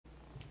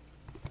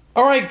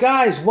Alright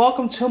guys,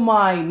 welcome to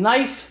my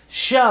knife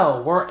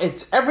show where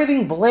it's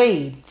everything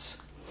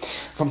blades.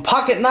 From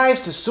pocket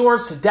knives to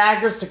swords to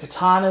daggers to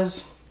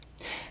katanas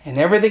and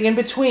everything in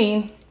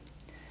between.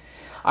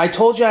 I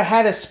told you I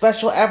had a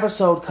special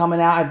episode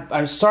coming out.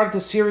 I started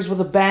the series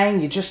with a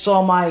bang. You just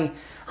saw my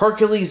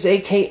Hercules,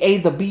 aka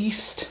the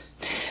Beast.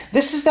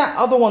 This is that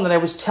other one that I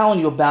was telling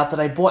you about that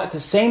I bought at the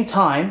same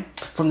time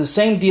from the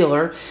same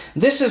dealer.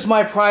 This is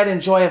my pride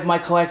and joy of my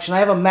collection. I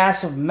have a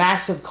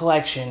massive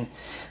collection.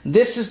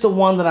 This is the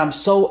one that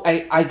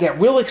I get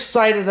real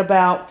excited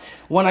about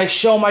when I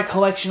show my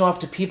collection off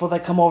to people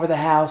that come over the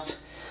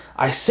house.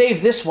 I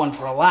saved this one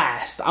for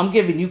last. I'm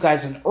giving you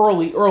guys an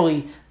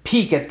early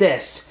peek at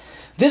this.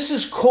 This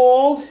is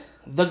called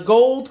the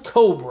Gold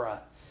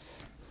Cobra.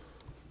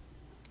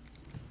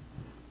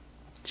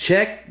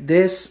 Check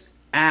this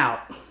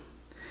out.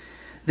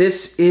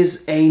 This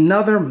is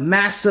another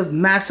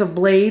massive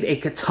blade, a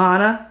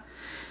katana.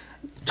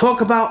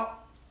 Talk about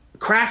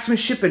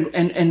craftsmanship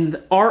and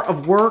the art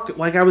of work,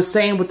 like I was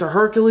saying with the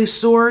Hercules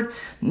sword.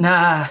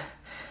 Nah,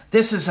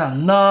 this is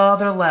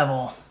another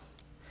level.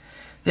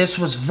 This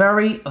was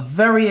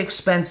very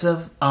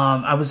expensive.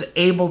 I was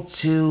able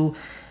to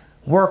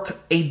work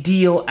a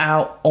deal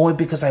out only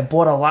because I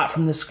bought a lot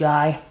from this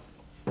guy.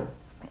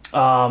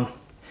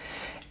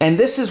 And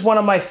this is one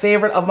of my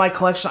favorite of my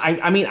collection.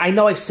 I mean, I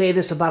know I say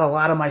this about a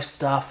lot of my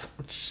stuff.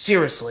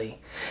 Seriously.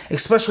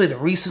 Especially the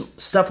recent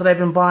stuff that I've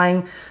been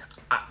buying.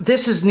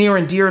 This is near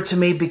and dear to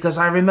me because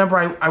I remember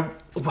I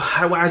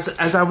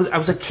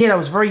was a kid. I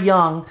was very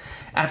young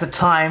at the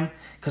time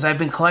because I've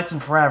been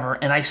collecting forever.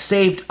 And I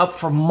saved up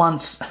for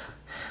months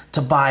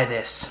to buy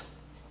this.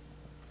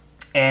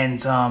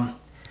 And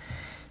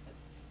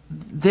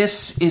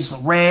this is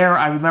rare.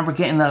 I remember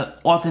getting the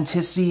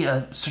authenticity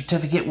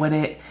certificate with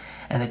it.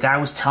 And the guy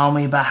was telling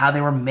me about how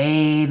they were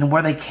made and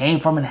where they came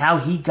from and how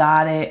he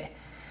got it.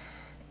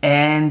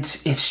 And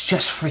it's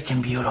just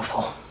freaking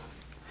beautiful.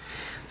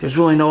 There's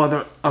really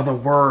no other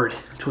word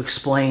to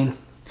explain.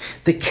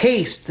 The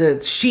case,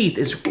 the sheath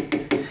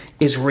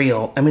is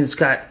real. I mean, it's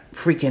got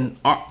freaking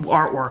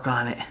artwork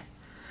on it.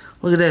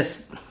 Look at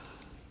this.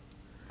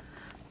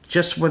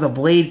 Just where the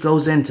blade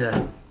goes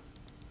into.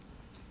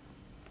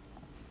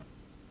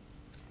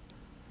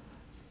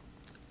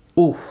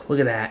 Ooh, look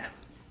at that.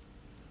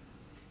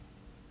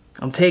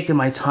 I'm taking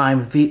my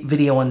time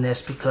videoing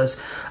this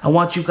because I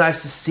want you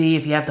guys to see,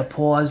 if you have to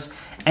pause,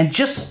 and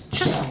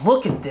just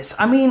look at this.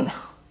 I mean,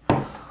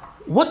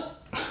 what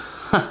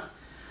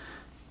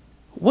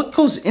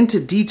goes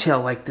into detail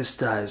like this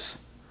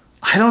does?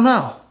 I don't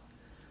know.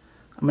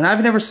 I mean,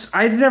 I've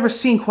never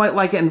seen quite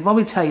like it. And let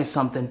me tell you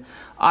something.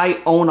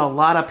 I own a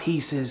lot of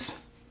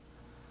pieces,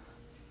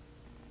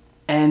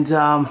 and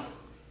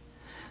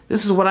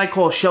this is what I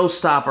call a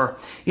showstopper.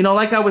 You know,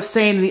 like I was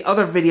saying in the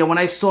other video, when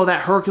I saw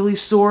that Hercules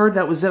sword,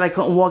 that was it, I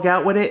couldn't walk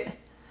out with it.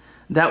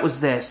 That was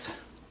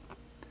this.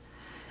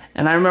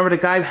 And I remember the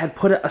guy had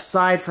put it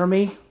aside for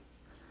me.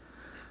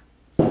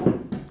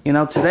 You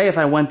know, today if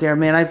I went there,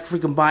 man, I'd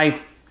freaking buy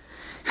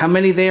how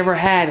many they ever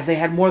had. If they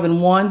had more than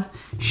one,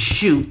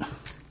 shoot.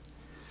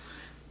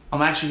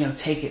 I'm actually going to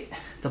take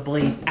the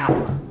blade out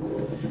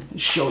and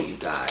show you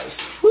guys.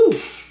 Whew.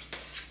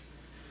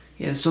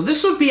 Yeah, so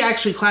this would be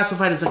actually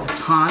classified as a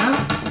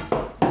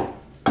katana,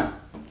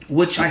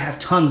 which I have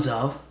tons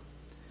of.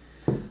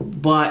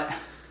 But,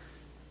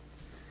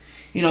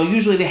 you know,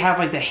 usually they have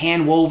like the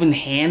hand-woven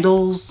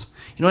handles.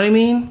 You know what I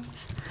mean?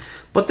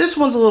 But this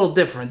one's a little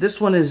different. This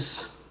one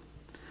is,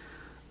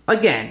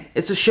 again,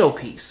 it's a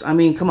showpiece. I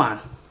mean, come on.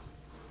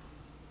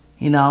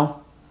 You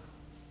know?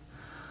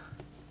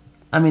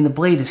 I mean, the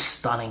blade is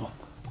stunning.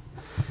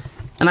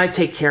 And I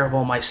take care of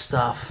all my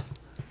stuff.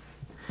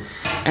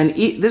 And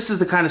this is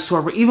the kind of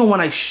sword where even when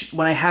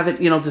I have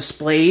it, you know,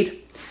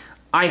 displayed,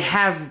 I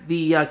have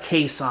the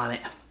case on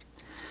it.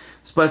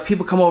 But if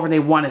people come over and they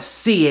want to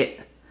see it,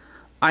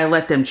 I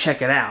let them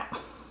check it out.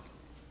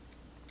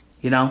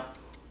 You know,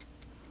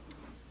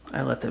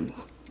 I let them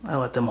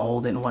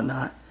hold it and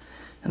whatnot,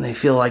 and they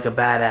feel like a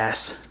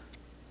badass.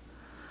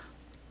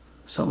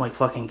 Something like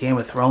fucking Game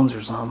of Thrones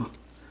or something.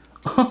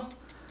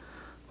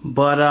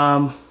 But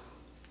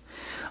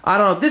I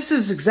don't know. This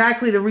is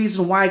exactly the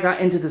reason why I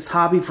got into this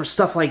hobby for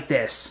stuff like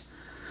this.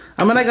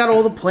 I mean, I got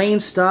all the plain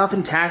stuff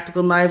and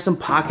tactical knives and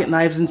pocket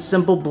knives and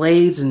simple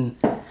blades and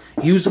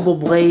usable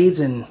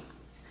blades and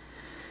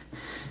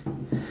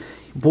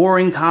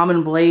boring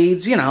common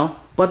blades, you know.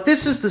 But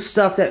this is the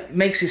stuff that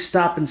makes you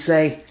stop and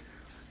say,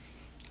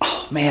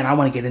 oh man, I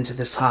want to get into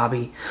this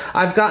hobby.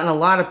 I've gotten a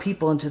lot of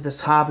people into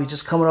this hobby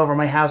just coming over to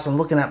my house and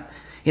looking at,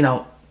 you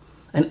know,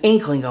 an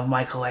inkling of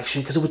my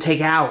collection because it would take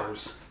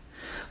hours.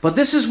 But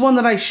this is one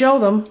that I show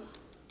them,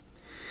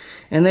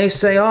 and they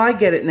say, oh, I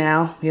get it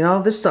now. You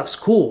know, this stuff's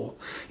cool.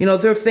 You know,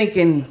 they're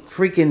thinking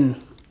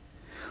freaking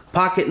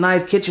pocket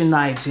knife, kitchen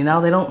knives, you know.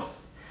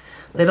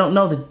 They don't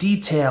know the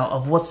detail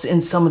of what's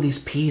in some of these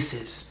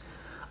pieces.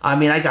 I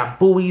mean, I got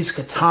buoys,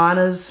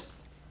 katanas,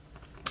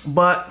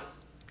 but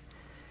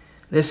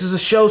this is a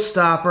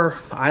showstopper.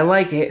 I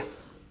like it.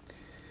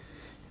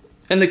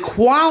 And the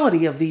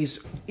quality of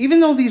these,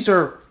 even though these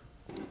are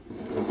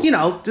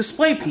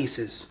display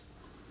pieces.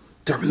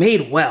 They're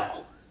made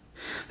well.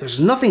 There's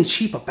nothing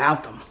cheap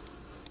about them.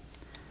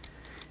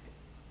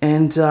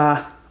 And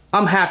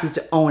I'm happy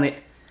to own it.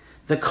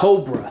 The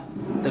Cobra.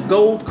 The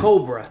gold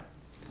Cobra.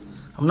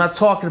 I'm not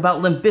talking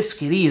about Limp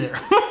Bizkit either.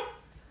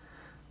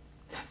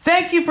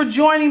 Thank you for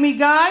joining me,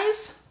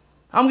 guys.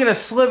 I'm going to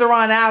slither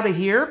on out of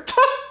here.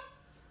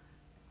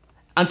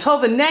 Until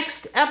the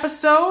next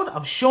episode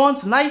of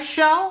Sean's Knife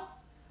Show,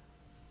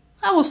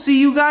 I will see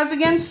you guys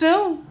again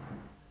soon.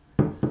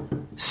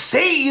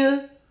 See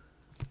ya!